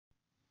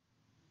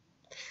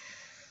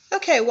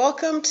Okay,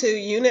 welcome to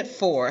Unit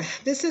 4.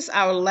 This is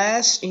our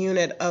last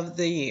unit of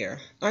the year.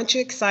 Aren't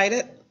you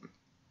excited?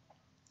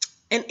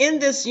 And in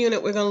this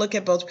unit, we're going to look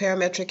at both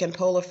parametric and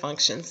polar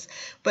functions.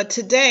 But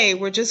today,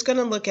 we're just going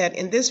to look at,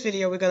 in this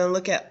video, we're going to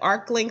look at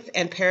arc length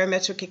and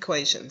parametric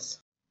equations.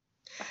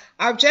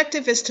 Our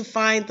objective is to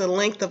find the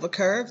length of a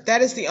curve.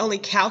 That is the only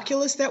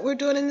calculus that we're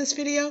doing in this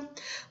video.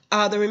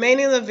 The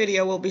remaining of the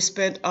video will be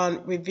spent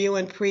on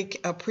reviewing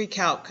a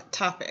pre-calc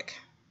topic.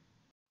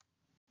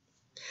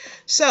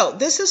 So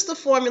this is the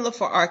formula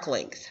for arc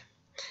length.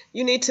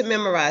 You need to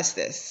memorize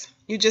this.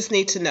 You just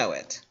need to know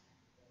it.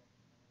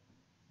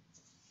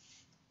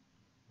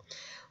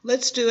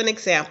 Let's do an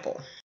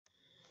example.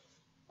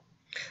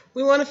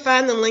 We want to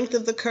find the length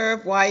of the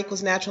curve y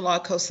equals natural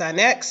log cosine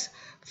x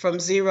from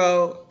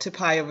 0 to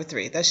pi over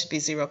 3. That should be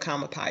 0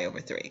 comma pi over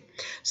 3.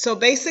 So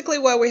basically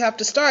where we have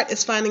to start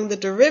is finding the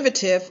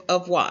derivative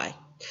of y.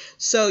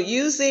 So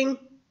using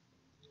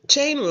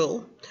chain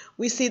rule,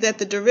 we see that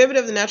the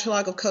derivative of the natural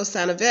log of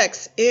cosine of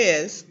x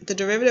is, the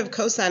derivative of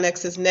cosine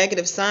x is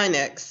negative sine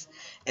x,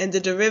 and the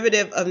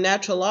derivative of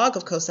natural log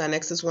of cosine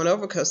x is 1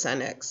 over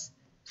cosine x.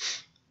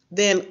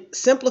 Then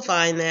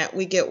simplifying that,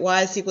 we get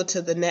y is equal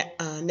to the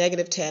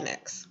negative tan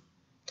x.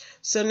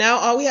 So now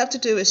all we have to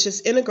do is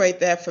just integrate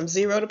that from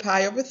 0 to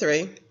pi over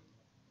 3,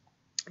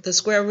 the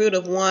square root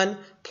of 1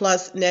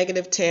 plus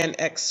negative tan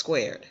x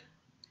squared.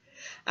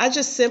 I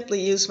just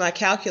simply used my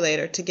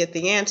calculator to get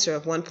the answer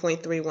of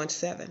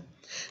 1.317.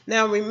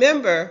 Now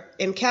remember,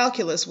 in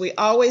calculus, we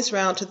always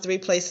round to 3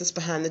 places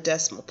behind the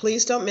decimal.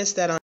 Please don't miss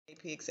that on the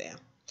AP exam.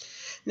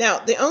 Now,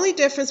 the only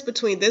difference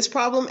between this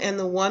problem and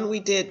the one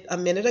we did a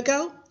minute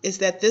ago is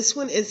that this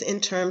one is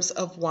in terms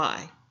of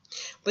y.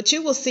 But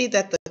you will see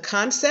that the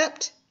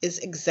concept is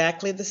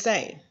exactly the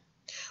same.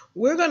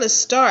 We're going to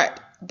start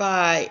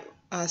by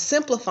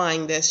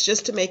simplifying this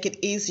just to make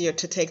it easier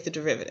to take the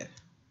derivative,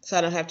 so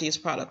I don't have to use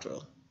product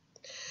rule.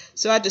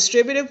 So I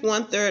distributed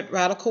 1/3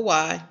 radical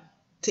y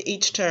to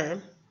each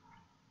term,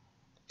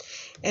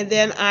 and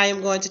then I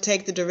am going to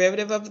take the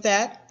derivative of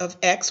that, of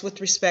x with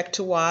respect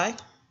to y.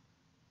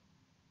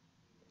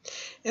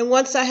 And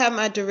once I have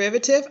my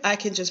derivative, I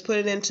can just put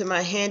it into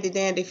my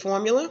handy-dandy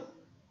formula.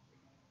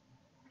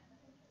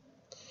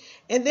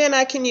 And then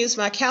I can use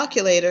my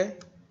calculator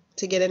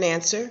to get an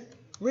answer,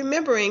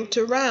 remembering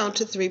to round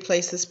to 3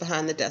 places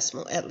behind the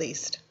decimal at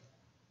least.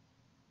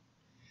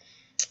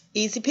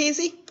 Easy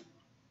peasy?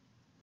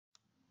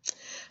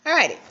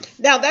 Alrighty,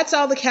 now that's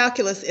all the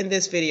calculus in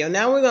this video.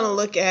 Now we're going to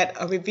look at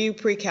a review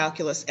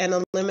pre-calculus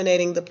and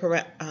eliminating the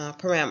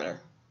parameter.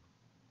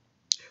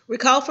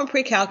 Recall from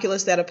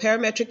pre-calculus that a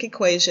parametric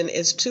equation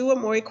is 2 or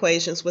more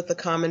equations with a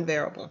common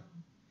variable.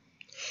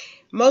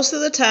 Most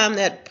of the time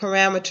that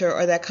parameter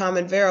or that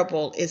common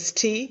variable is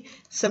t,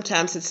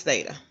 sometimes it's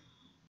theta.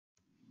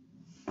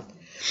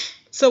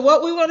 So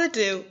what we want to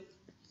do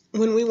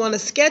when we want to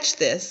sketch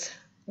this,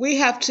 we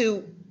have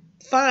to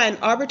find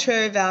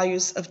arbitrary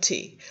values of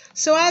t.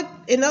 So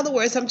in other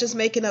words, I'm just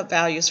making up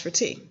values for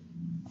t.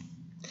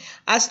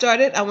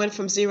 I went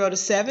from 0 to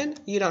 7.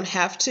 You don't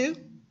have to.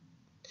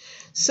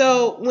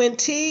 So when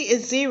t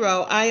is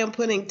 0, I am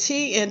putting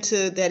t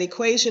into that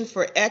equation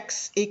for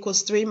x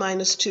equals 3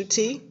 minus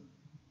 2t.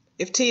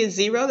 If t is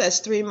 0, that's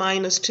 3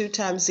 minus 2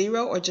 times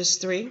 0, or just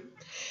 3.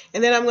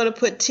 And then I'm going to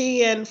put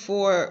t in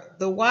for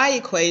the y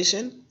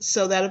equation,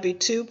 so that'll be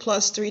 2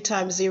 plus 3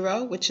 times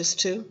 0, which is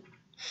 2.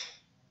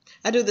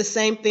 I do the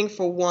same thing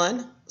for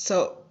 1.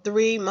 So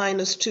 3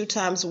 minus 2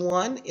 times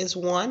 1 is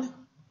 1.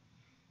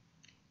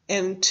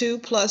 And 2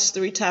 plus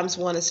 3 times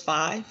 1 is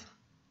 5.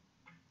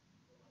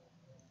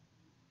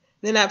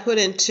 Then I put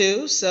in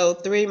 2. So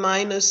 3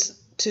 minus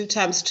 2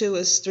 times 2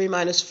 is 3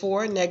 minus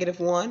 4, negative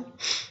 1.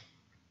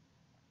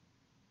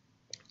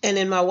 And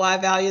in my y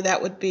value,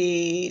 that would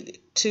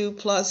be 2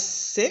 plus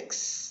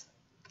 6,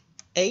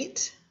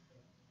 8.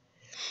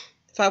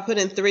 If I put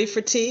in 3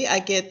 for t, I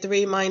get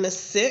 3 minus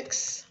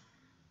 6.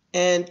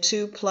 And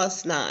 2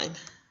 plus 9.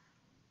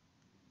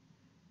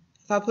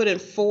 If I put in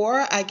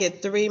 4, I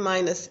get 3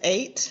 minus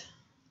 8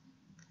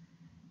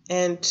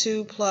 and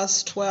 2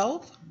 plus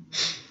 12.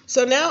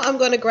 So now I'm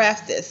going to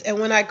graph this. And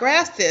when I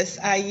graph this,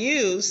 I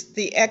use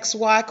the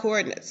xy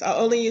coordinates. I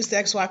only use the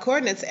xy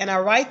coordinates, and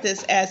I write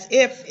this as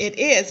if it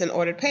is an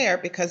ordered pair,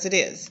 because it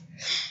is.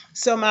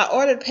 So my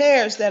ordered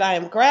pairs that I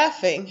am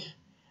graphing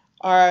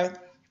are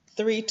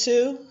 3,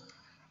 2,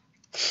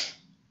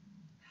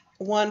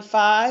 1,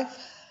 5,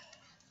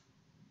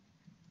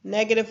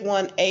 negative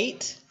 1,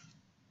 8,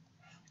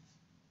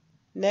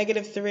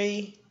 negative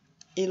 3,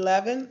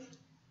 11,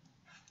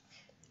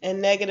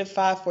 and negative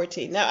 5,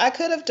 14. Now I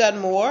could have done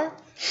more.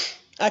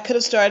 I could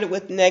have started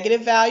with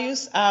negative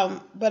values,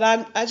 but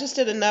I just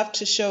did enough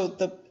to show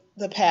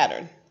the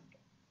pattern.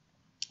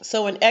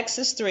 So when x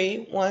is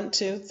 3, 1,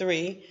 2,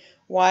 3,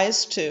 y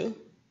is 2.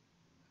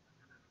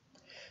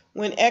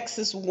 When x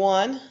is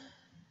 1,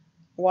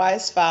 y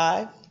is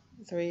 5,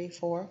 3,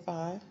 4,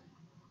 5.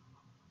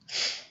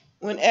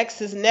 When x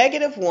is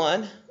negative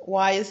 1,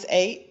 y is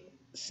 8,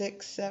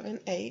 6, 7,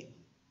 8.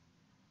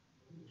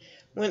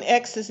 When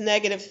x is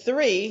negative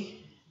 3,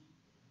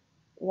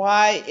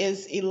 y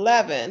is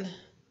 11,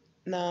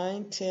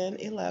 9, 10,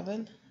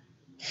 11.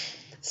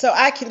 So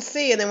I can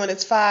see, and then when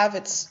it's 5,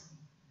 it's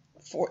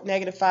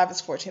negative 5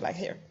 is 14, like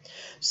here.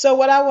 So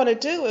what I want to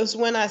do is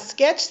when I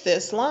sketch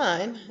this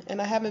line,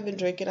 and I haven't been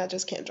drinking, I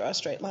just can't draw a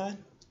straight line.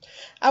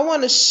 I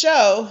want to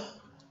show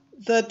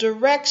the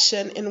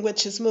direction in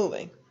which it's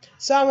moving.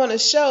 So I want to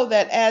show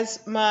that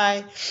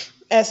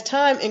as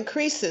time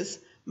increases,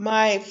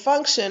 my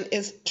function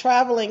is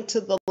traveling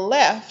to the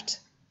left,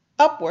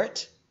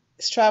 upward.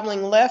 It's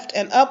traveling left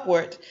and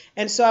upward,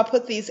 and so I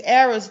put these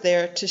arrows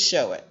there to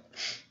show it.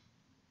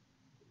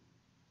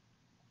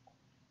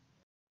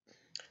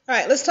 All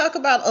right, let's talk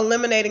about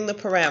eliminating the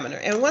parameter.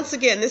 And once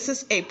again, this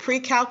is a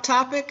pre-calc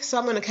topic, so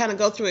I'm going to kind of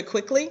go through it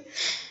quickly.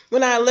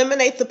 When I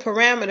eliminate the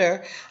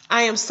parameter,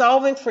 I am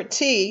solving for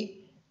t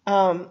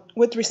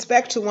with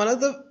respect to one of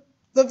the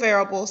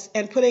variables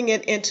and putting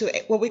it into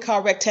what we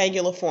call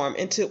rectangular form,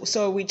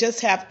 so we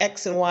just have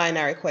x and y in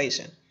our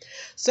equation.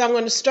 So I'm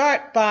going to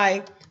start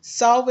by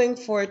solving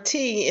for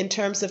t in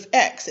terms of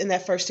x in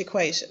that first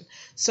equation.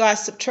 So I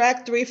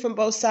subtract 3 from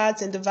both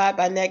sides and divide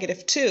by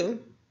negative 2.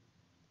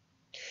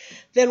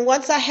 Then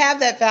once I have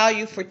that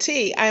value for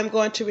t, I am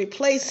going to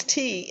replace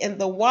t in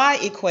the y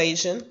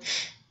equation.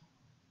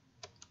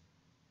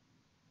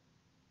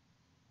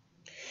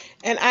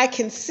 And I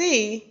can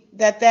see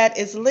that that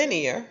is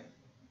linear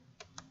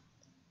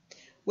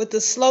with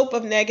the slope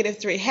of negative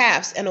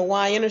 3/2 and a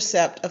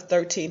y-intercept of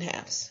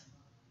 13/2.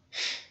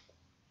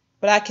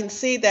 But I can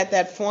see that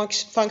that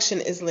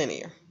function is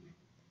linear.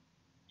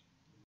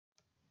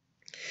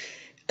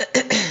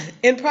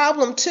 In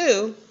problem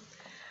 2,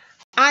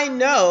 I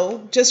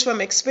know just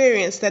from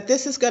experience that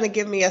this is going to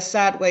give me a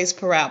sideways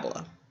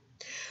parabola.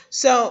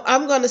 So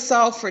I'm going to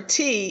solve for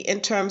t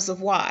in terms of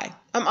y.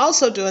 I'm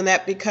also doing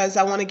that because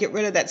I want to get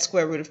rid of that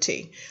square root of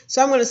t.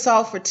 So I'm going to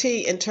solve for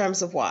t in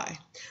terms of y.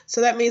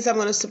 So that means I'm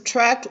going to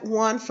subtract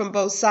 1 from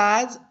both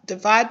sides,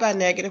 divide by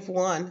negative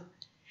 1,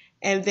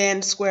 and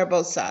then square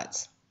both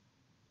sides.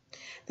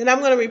 Then I'm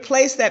going to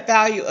replace that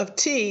value of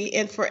t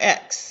in for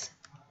x.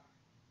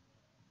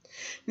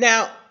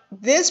 Now,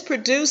 this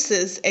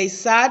produces a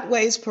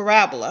sideways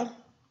parabola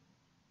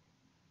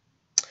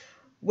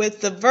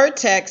with the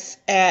vertex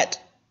at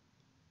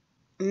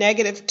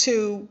negative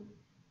 2,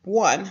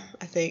 1,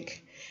 I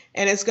think,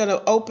 and it's going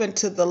to open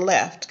to the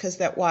left because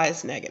that y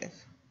is negative.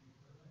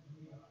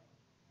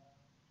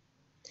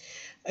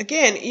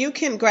 Again, you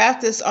can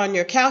graph this on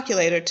your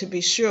calculator to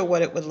be sure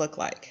what it would look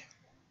like.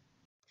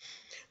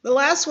 The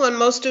last one,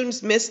 most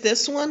students miss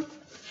this one.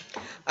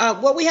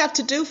 What we have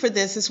to do for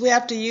this is we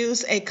have to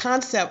use a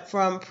concept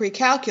from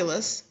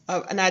pre-calculus,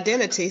 an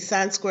identity,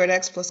 sine squared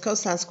x plus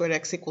cosine squared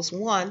x equals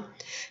 1.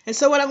 And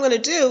so what I'm going to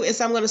do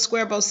is I'm going to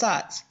square both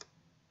sides.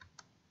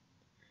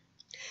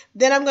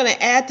 Then I'm going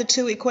to add the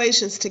two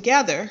equations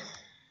together.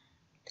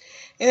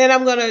 And then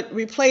I'm going to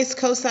replace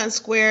cosine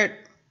squared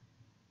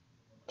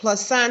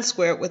plus sine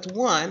squared with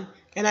 1.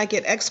 And I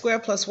get x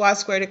squared plus y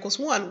squared equals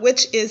 1,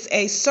 which is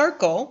a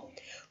circle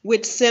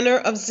with center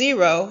of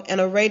 0 and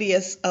a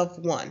radius of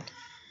 1.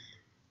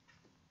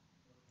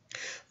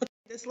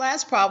 This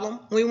last problem,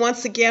 we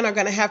once again are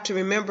going to have to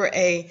remember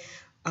a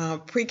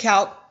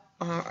pre-calc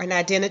an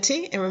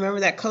identity, and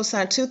remember that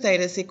cosine 2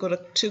 theta is equal to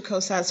 2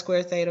 cosine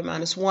squared theta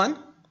minus 1.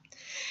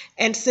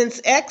 And since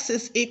x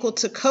is equal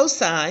to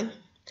cosine,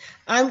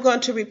 I'm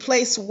going to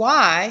replace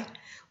y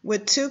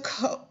with 2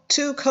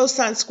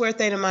 cosine squared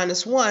theta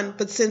minus 1,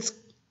 but since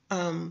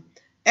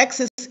x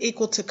is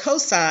equal to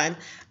cosine,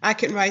 I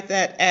can write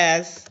that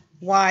as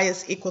y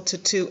is equal to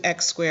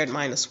 2x squared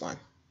minus 1.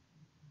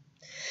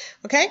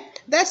 Okay,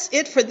 that's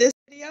it for this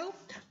video.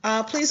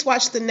 Please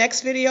watch the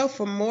next video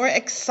for more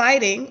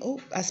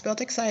exciting, I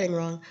spelled exciting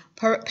wrong,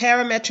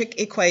 parametric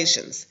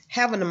equations.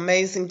 Have an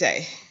amazing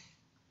day.